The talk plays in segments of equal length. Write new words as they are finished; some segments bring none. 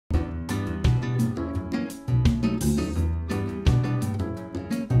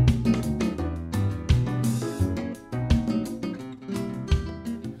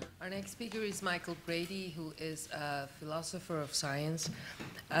next speaker is Michael Bradie, who is a philosopher of science.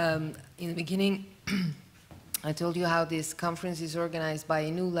 In the beginning, I told you how this conference is organized by a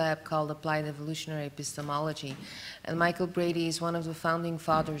new lab called Applied Evolutionary Epistemology. And Michael Bradie is one of the founding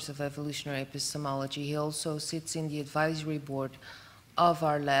fathers of evolutionary epistemology. He also sits in the advisory board of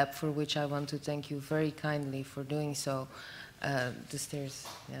our lab, for which I want to thank you very kindly for doing so. The stairs,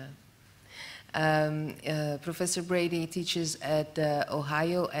 yeah. Professor Bradie teaches at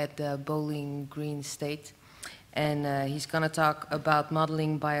Ohio at Bowling Green State, and he's going to talk about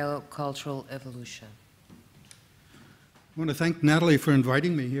modeling biocultural evolution. I want to thank Natalie for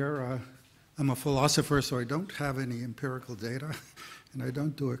inviting me here. I'm a philosopher, so I don't have any empirical data, and I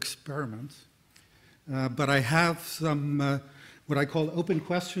don't do experiments. But I have some what I call open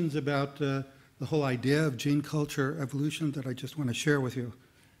questions about the whole idea of gene culture evolution that I just want to share with you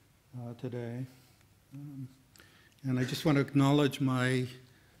today. And I just want to acknowledge my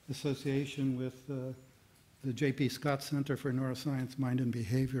association with the J.P. Scott Center for Neuroscience, Mind and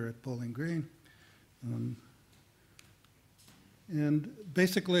Behavior at Bowling Green. And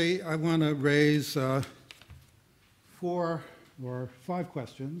basically, I want to raise 4 or 5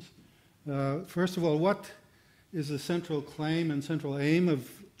 questions. First of all, what is the central claim and central aim of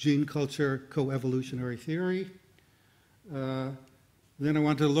gene culture coevolutionary theory? Then I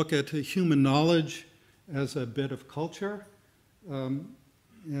want to look at human knowledge as a bit of culture,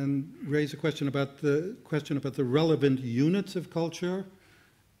 and raise a question about the relevant units of culture.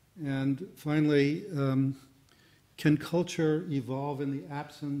 And finally, can culture evolve in the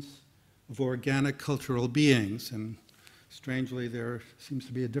absence of organic cultural beings? And strangely, there seems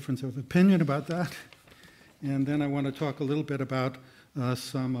to be a difference of opinion about that. And then I want to talk a little bit about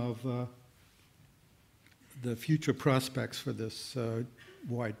some of the future prospects for this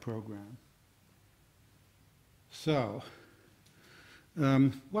wide program. So,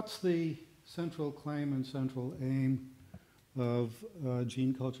 what's the central claim and central aim of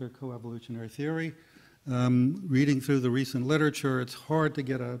gene culture coevolutionary theory? Reading through the recent literature, it's hard to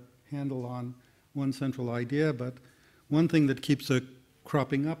get a handle on one central idea, but one thing that keeps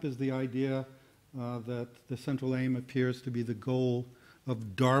cropping up is the idea that the central aim appears to be the goal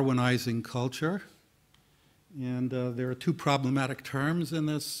of Darwinizing culture. And there are 2 problematic terms in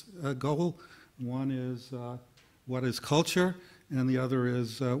this goal. One is what is culture, and the other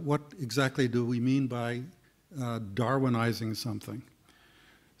is what exactly do we mean by Darwinizing something.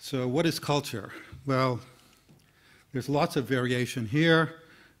 So what is culture? Well, there's lots of variation here.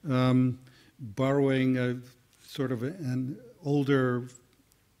 Borrowing sort of an older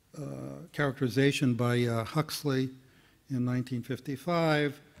characterization by Huxley in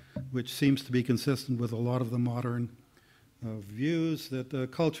 1955, which seems to be consistent with a lot of the modern views, that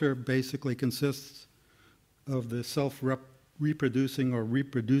culture basically consists of the self-reproducing or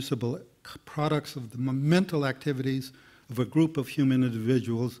reproducible products of the mental activities of a group of human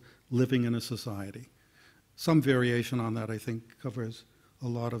individuals living in a society. Some variation on that, I think, covers a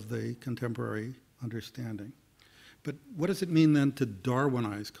lot of the contemporary understanding. But what does it mean then to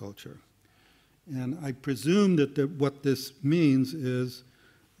Darwinize culture? And I presume that what this means is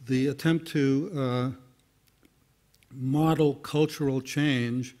the attempt to model cultural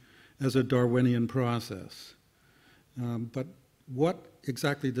change as a Darwinian process. But what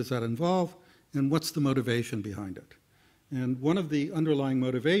exactly does that involve, and what's the motivation behind it? And one of the underlying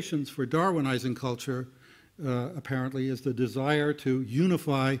motivations for Darwinizing culture, apparently, is the desire to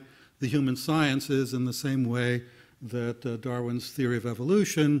unify the human sciences in the same way that Darwin's theory of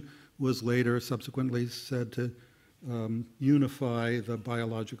evolution was later subsequently said to unify the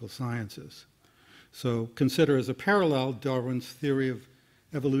biological sciences. So consider as a parallel Darwin's theory of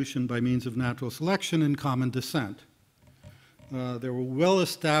evolution by means of natural selection and common descent. There were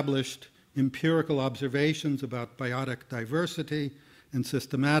well-established empirical observations about biotic diversity and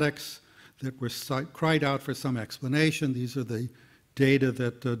systematics that were cried out for some explanation. These are the data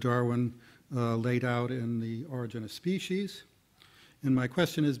that Darwin laid out in The Origin of Species. And my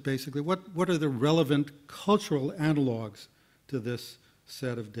question is basically, what are the relevant cultural analogs to this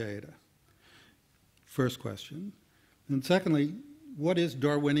set of data? First question. And secondly, what is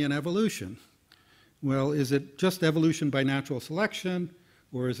Darwinian evolution? Well, is it just evolution by natural selection,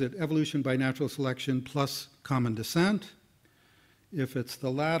 or is it evolution by natural selection plus common descent? If it's the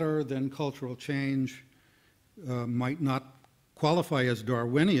latter, then cultural change might not qualify as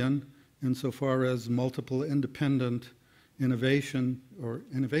Darwinian insofar as multiple independent innovation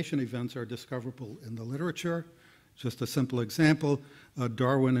events are discoverable in the literature. Just a simple example,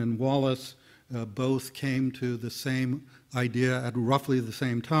 Darwin and Wallace both came to the same idea at roughly the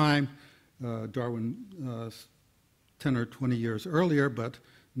same time. Darwin 10 or 20 years earlier, but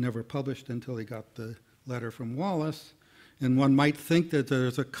never published until he got the letter from Wallace. And one might think that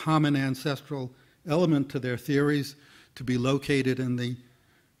there's a common ancestral element to their theories to be located in the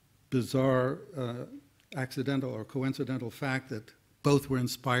bizarre accidental or coincidental fact that both were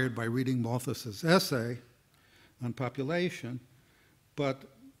inspired by reading Malthus's essay on population, but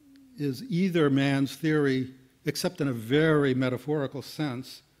is either man's theory, except in a very metaphorical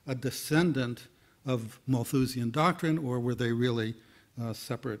sense, a descendant of Malthusian doctrine, or were they really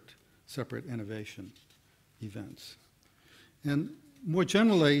separate innovation events? And more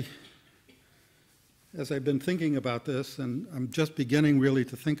generally, as I've been thinking about this, and I'm just beginning really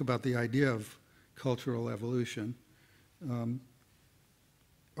to think about the idea of cultural evolution,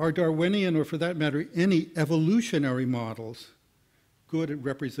 are Darwinian, or for that matter, any evolutionary models, good at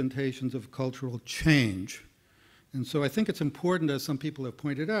representations of cultural change? And so I think it's important, as some people have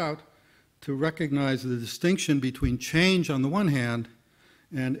pointed out, to recognize the distinction between change on the one hand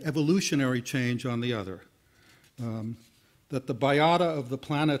and evolutionary change on the other. That the biota of the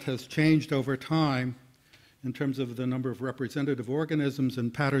planet has changed over time in terms of the number of representative organisms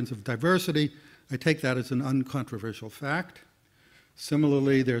and patterns of diversity. I take that as an uncontroversial fact.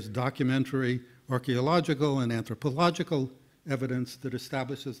 Similarly, there's documentary, archaeological, and anthropological evidence that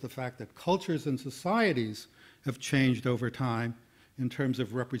establishes the fact that cultures and societies have changed over time in terms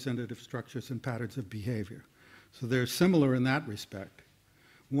of representative structures and patterns of behavior. So they're similar in that respect.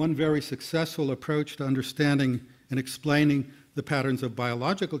 One very successful approach to understanding and explaining the patterns of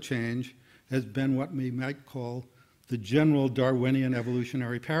biological change has been what we might call the general Darwinian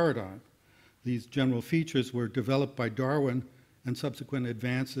evolutionary paradigm. These general features were developed by Darwin, and subsequent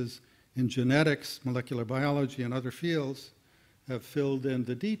advances in genetics, molecular biology, and other fields have filled in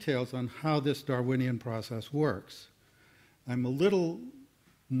the details on how this Darwinian process works. I'm a little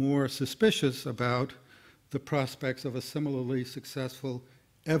more suspicious about the prospects of a similarly successful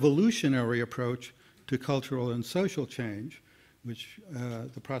evolutionary approach to cultural and social change, which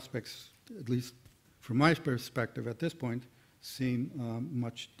the prospects, at least from my perspective at this point, seem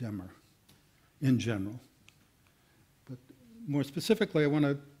much dimmer in general. But more specifically, I want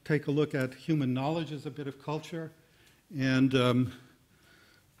to take a look at human knowledge as a bit of culture. And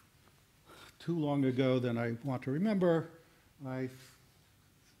too long ago than I want to remember, I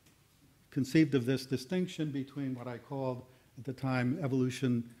conceived of this distinction between what I called at the time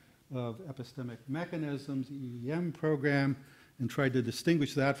evolution of epistemic mechanisms, EEM program, and tried to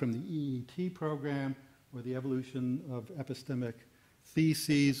distinguish that from the EET program, or the evolution of epistemic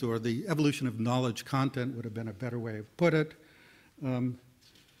theses, or the evolution of knowledge content would have been a better way of put it.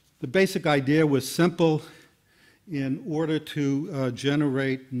 The basic idea was simple. In order to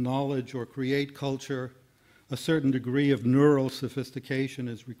generate knowledge or create culture, a certain degree of neural sophistication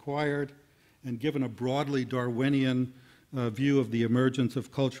is required, and given a broadly Darwinian view of the emergence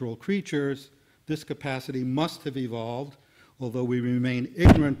of cultural creatures, this capacity must have evolved, although we remain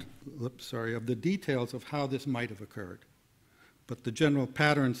ignorant of the details of how this might have occurred. But the general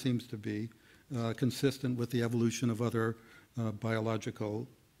pattern seems to be consistent with the evolution of other biological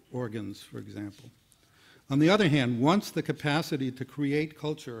organs, for example. On the other hand, once the capacity to create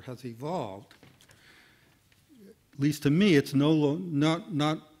culture has evolved, at least to me, it's no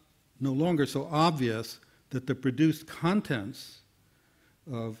longer so obvious that the produced contents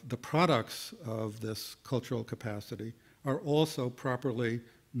of the products of this cultural capacity are also properly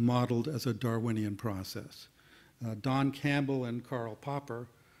modeled as a Darwinian process. Don Campbell and Karl Popper,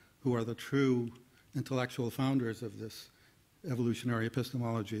 who are the true intellectual founders of this evolutionary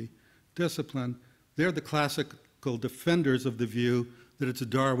epistemology discipline, they're the classical defenders of the view that it's a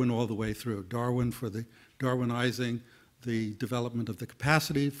Darwin all the way through. Darwin for the Darwinizing the development of the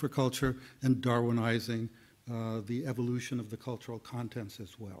capacity for culture, and Darwinizing the evolution of the cultural contents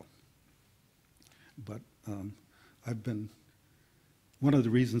as well. But one of the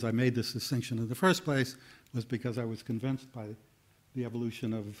reasons I made this distinction in the first place was because I was convinced by the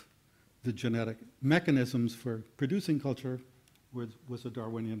evolution of the genetic mechanisms for producing culture was a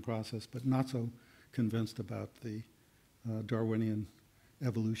Darwinian process, but not so convinced about the Darwinian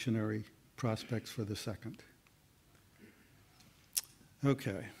evolutionary prospects for the second.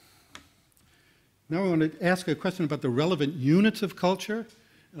 Okay. Now I want to ask a question about the relevant units of culture.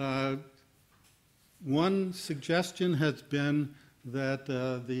 One suggestion has been that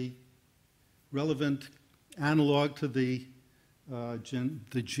the relevant analog to the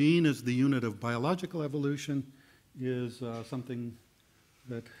gene as the unit of biological evolution is something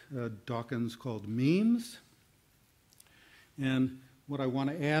that Dawkins called memes. And what I want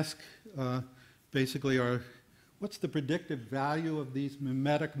to ask basically are, what's the predictive value of these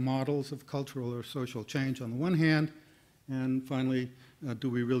mimetic models of cultural or social change on the one hand, And finally, do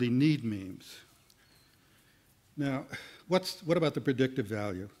we really need memes? Now, what about the predictive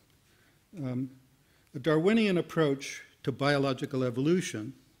value? A Darwinian approach to biological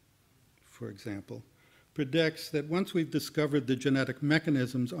evolution, for example, predicts that once we've discovered the genetic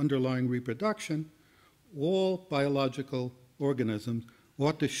mechanisms underlying reproduction, all biological organisms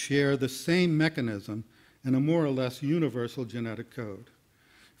ought to share the same mechanism and a more or less universal genetic code.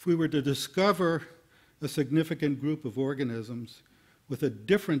 If we were to discover a significant group of organisms with a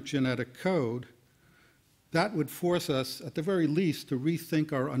different genetic code, that would force us, at the very least, to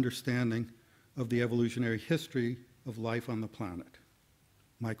rethink our understanding of the evolutionary history of life on the planet.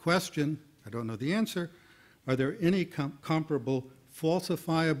 My question, I don't know the answer, are there any comparable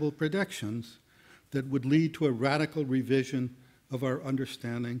falsifiable predictions that would lead to a radical revision of our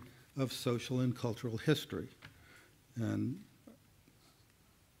understanding of social and cultural history? And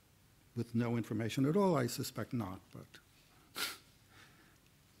with no information at all, I suspect not, but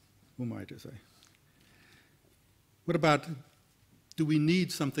who am I to say? What about, do we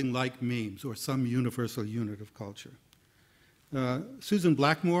need something like memes or some universal unit of culture? Susan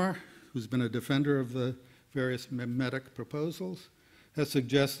Blackmore, who's been a defender of the various mimetic proposals, has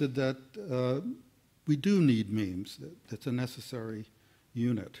suggested that we do need memes, that's a necessary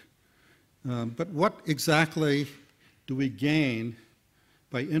unit. But what exactly do we gain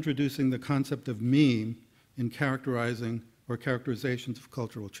by introducing the concept of meme in characterizing or characterizations of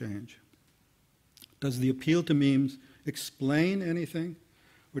cultural change? Does the appeal to memes explain anything,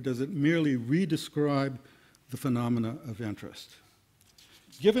 or does it merely redescribe the phenomena of interest?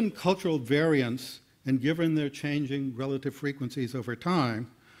 Given cultural variance and given their changing relative frequencies over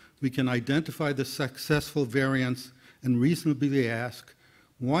time, we can identify the successful variants and reasonably ask,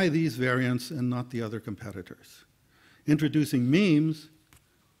 why these variants and not the other competitors? Introducing memes,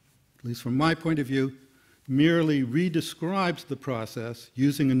 at least from my point of view, merely redescribes the process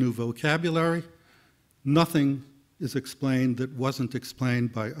using a new vocabulary. Nothing is explained that wasn't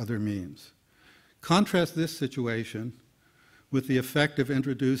explained by other means. Contrast this situation with the effect of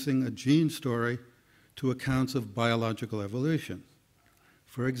introducing a gene story to accounts of biological evolution.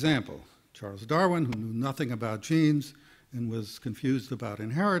 For example, Charles Darwin, who knew nothing about genes and was confused about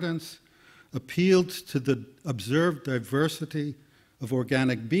inheritance, appealed to the observed diversity of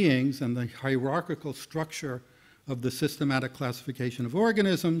organic beings and the hierarchical structure of the systematic classification of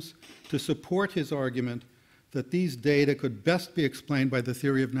organisms to support his argument that these data could best be explained by the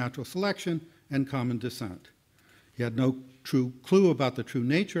theory of natural selection and common descent. He had no true clue about the true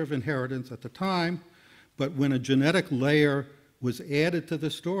nature of inheritance at the time, but when a genetic layer was added to the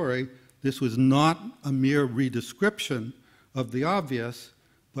story, this was not a mere redescription of the obvious,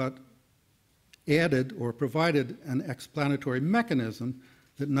 but added or provided an explanatory mechanism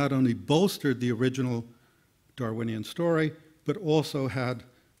that not only bolstered the original Darwinian story, but also had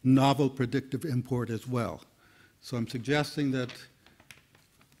novel predictive import as well. So I'm suggesting that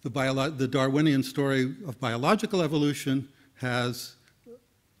the Darwinian story of biological evolution has,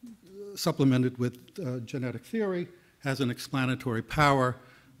 supplemented with genetic theory, has an explanatory power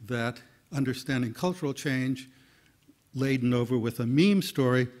that understanding cultural change, laden over with a meme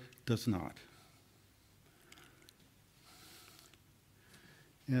story, does not.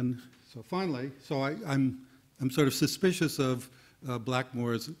 And so finally, I'm sort of suspicious of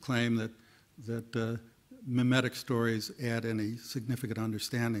Blackmore's claim that mimetic stories add any significant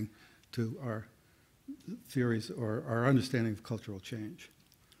understanding to our theories or our understanding of cultural change.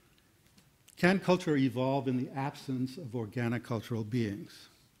 Can culture evolve in the absence of organic cultural beings?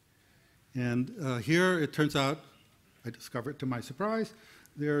 And here it turns out, I discovered to my surprise,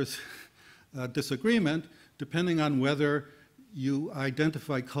 there's a disagreement depending on whether you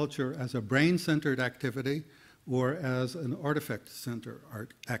identify culture as a brain-centered activity or as an artifact-centered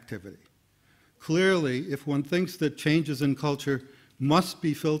activity. Clearly, if one thinks that changes in culture must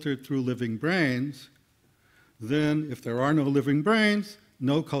be filtered through living brains, then if there are no living brains,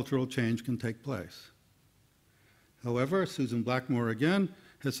 no cultural change can take place. However, Susan Blackmore again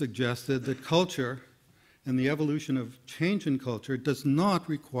has suggested that culture and the evolution of change in culture does not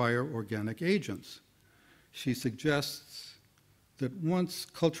require organic agents. She suggests that once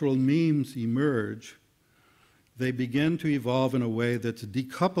cultural memes emerge, they begin to evolve in a way that's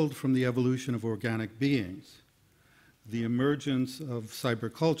decoupled from the evolution of organic beings. The emergence of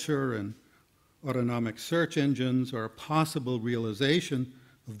cyberculture and autonomic search engines are a possible realization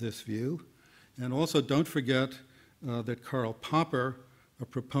of this view. And also don't forget that Karl Popper, a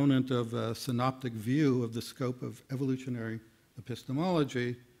proponent of a synoptic view of the scope of evolutionary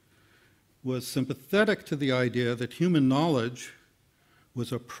epistemology, was sympathetic to the idea that human knowledge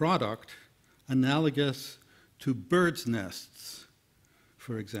was a product analogous to birds' nests,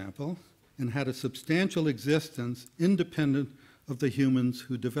 for example, and had a substantial existence independent of the humans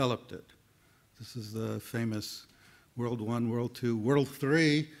who developed it. This is the famous World I, World II. World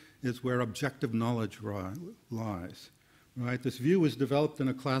III is where objective knowledge lies. Right? This view was developed in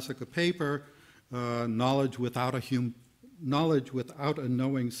a classical paper, knowledge without a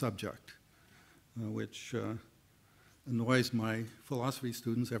knowing subject, which annoys my philosophy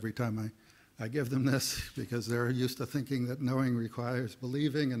students every time I give them this, because they're used to thinking that knowing requires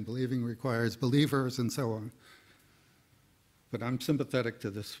believing, and believing requires believers, and so on. But I'm sympathetic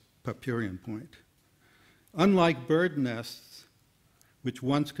to this Popperian point. Unlike bird nests, which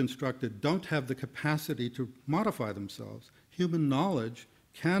once constructed don't have the capacity to modify themselves, human knowledge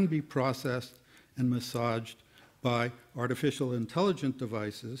can be processed and massaged by artificial intelligent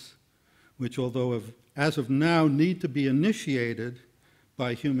devices, which, although as of now need to be initiated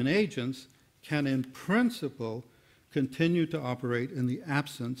by human agents, can in principle continue to operate in the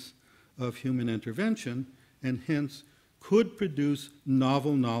absence of human intervention, and hence could produce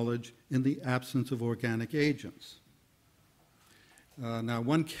novel knowledge in the absence of organic agents. Now,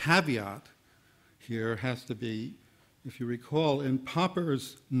 one caveat here has to be, if you recall, in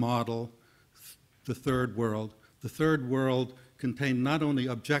Popper's model, the third world contained not only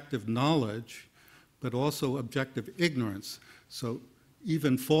objective knowledge, but also objective ignorance. So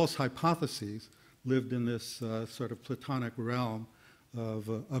even false hypotheses lived in this sort of Platonic realm of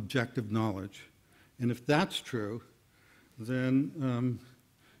objective knowledge. And if that's true, then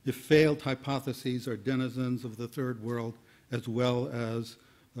if failed hypotheses are denizens of the third world, as well as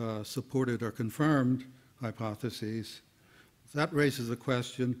supported or confirmed hypotheses, that raises the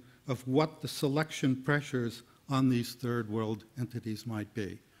question of what the selection pressures on these third world entities might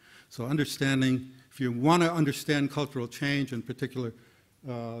be. So understanding, if you want to understand cultural change, in particular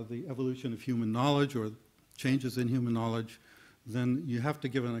the evolution of human knowledge or changes in human knowledge, then you have to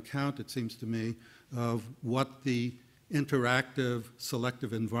give an account, it seems to me, of what the interactive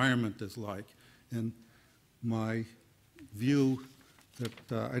selective environment is like. And my view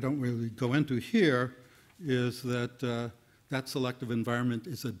that I don't really go into here is that that selective environment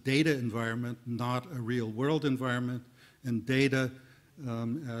is a data environment, not a real world environment. And data,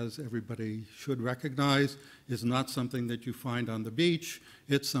 as everybody should recognize, is not something that you find on the beach.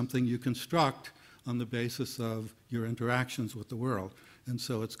 It's something you construct on the basis of your interactions with the world. And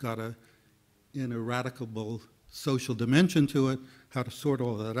so it's got an ineradicable social dimension to it. How to sort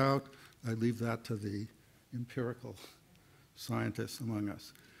all that out, I leave that to the empirical scientists among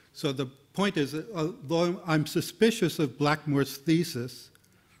us. So the point is, although I'm suspicious of Blackmore's thesis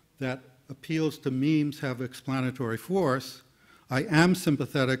that appeals to memes have explanatory force, I am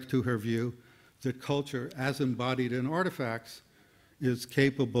sympathetic to her view that culture, as embodied in artifacts, is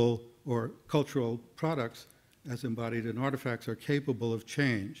capable, or cultural products, as embodied in artifacts, are capable of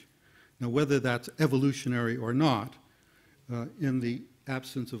change. Now, whether that's evolutionary or not, in the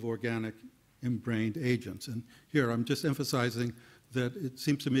absence of organic embrained agents. And here I'm just emphasizing that it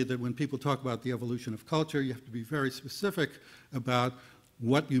seems to me that when people talk about the evolution of culture, you have to be very specific about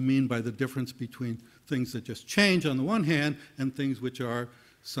what you mean by the difference between things that just change on the one hand and things which are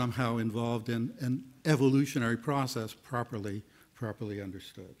somehow involved in an evolutionary process properly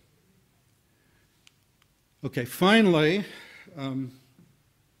understood. Okay, finally,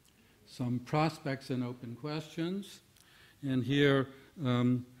 some prospects and open questions. And here,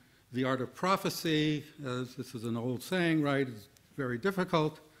 the art of prophecy, as this is an old saying, right, is very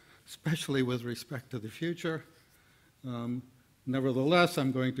difficult, especially with respect to the future. Nevertheless,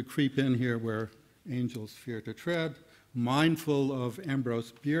 I'm going to creep in here where angels fear to tread, mindful of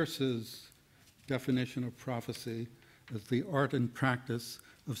Ambrose Bierce's definition of prophecy as the art and practice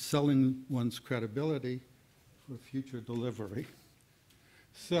of selling one's credibility for future delivery.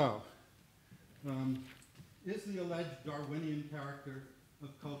 So, is the alleged Darwinian character of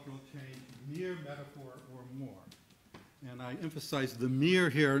cultural change mere metaphor or more? And I emphasize the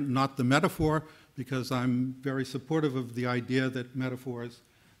mere here, not the metaphor, because I'm very supportive of the idea that metaphors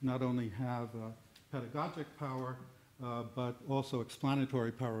not only have pedagogic power, but also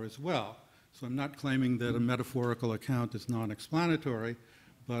explanatory power as well. So I'm not claiming that a metaphorical account is non-explanatory,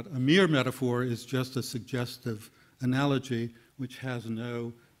 but a mere metaphor is just a suggestive analogy which has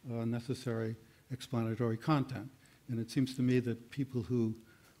no necessary explanatory content. And it seems to me that people who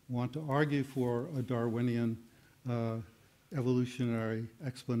want to argue for a Darwinian evolutionary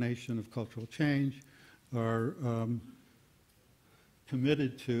explanation of cultural change are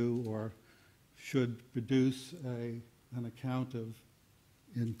committed to or should produce an account of,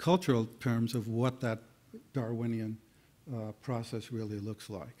 in cultural terms, of what that Darwinian process really looks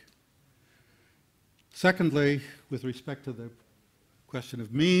like. Secondly, with respect to the question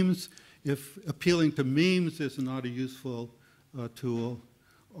of memes, if appealing to memes is not a useful tool,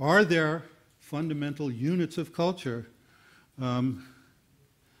 are there fundamental units of culture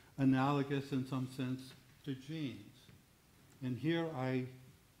analogous in some sense to genes? And here I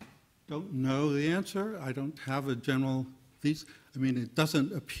don't know the answer. I don't have a general thesis. I mean, it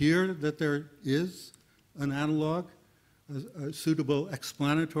doesn't appear that there is an analog, a suitable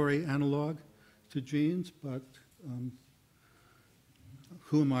explanatory analog to genes, but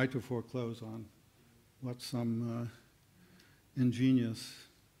who am I to foreclose on what some ingenious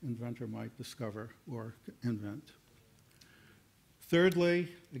inventor might discover or invent? Thirdly,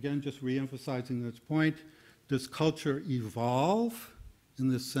 again, just re-emphasizing this point, does culture evolve in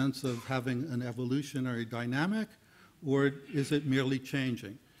the sense of having an evolutionary dynamic, or is it merely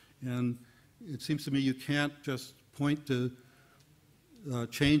changing? And it seems to me you can't just point to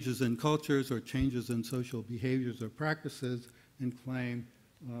changes in cultures or changes in social behaviors or practices and claim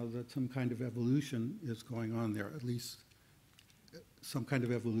that some kind of evolution is going on there, at least some kind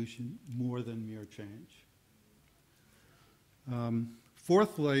of evolution more than mere change.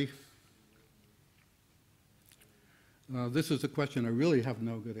 Fourthly, this is a question I really have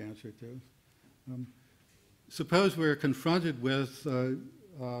no good answer to. Suppose we're confronted with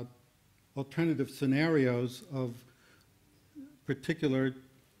alternative scenarios of particular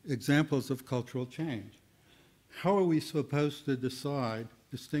examples of cultural change. How are we supposed to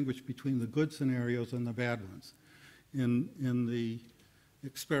distinguish between the good scenarios and the bad ones? In the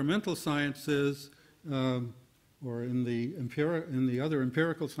experimental sciences, or in the other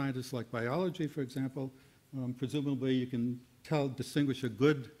empirical sciences like biology, for example, presumably you can distinguish a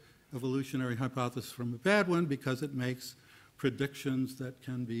good evolutionary hypothesis from a bad one because it makes predictions that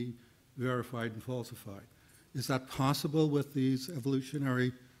can be verified and falsified. Is that possible with these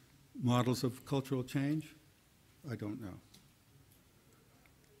evolutionary models of cultural change? I don't know.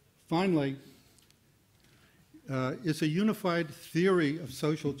 Finally, is a unified theory of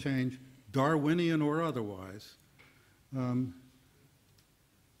social change, Darwinian or otherwise, that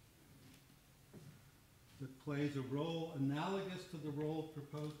plays a role analogous to the role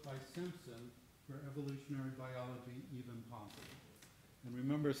proposed by Simpson for evolutionary biology even possible? And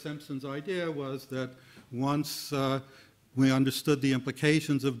remember, Simpson's idea was that once we understood the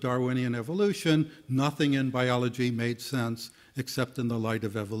implications of Darwinian evolution, nothing in biology made sense except in the light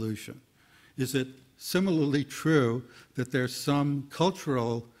of evolution. Is it similarly true that there's some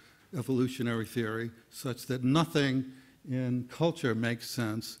cultural evolutionary theory such that nothing in culture makes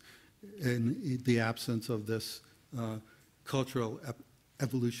sense in the absence of this cultural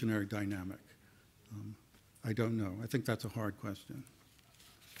evolutionary dynamic? I don't know. I think that's a hard question.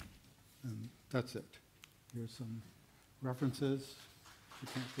 And that's it. Here's some references. You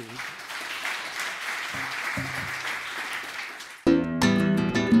can't see.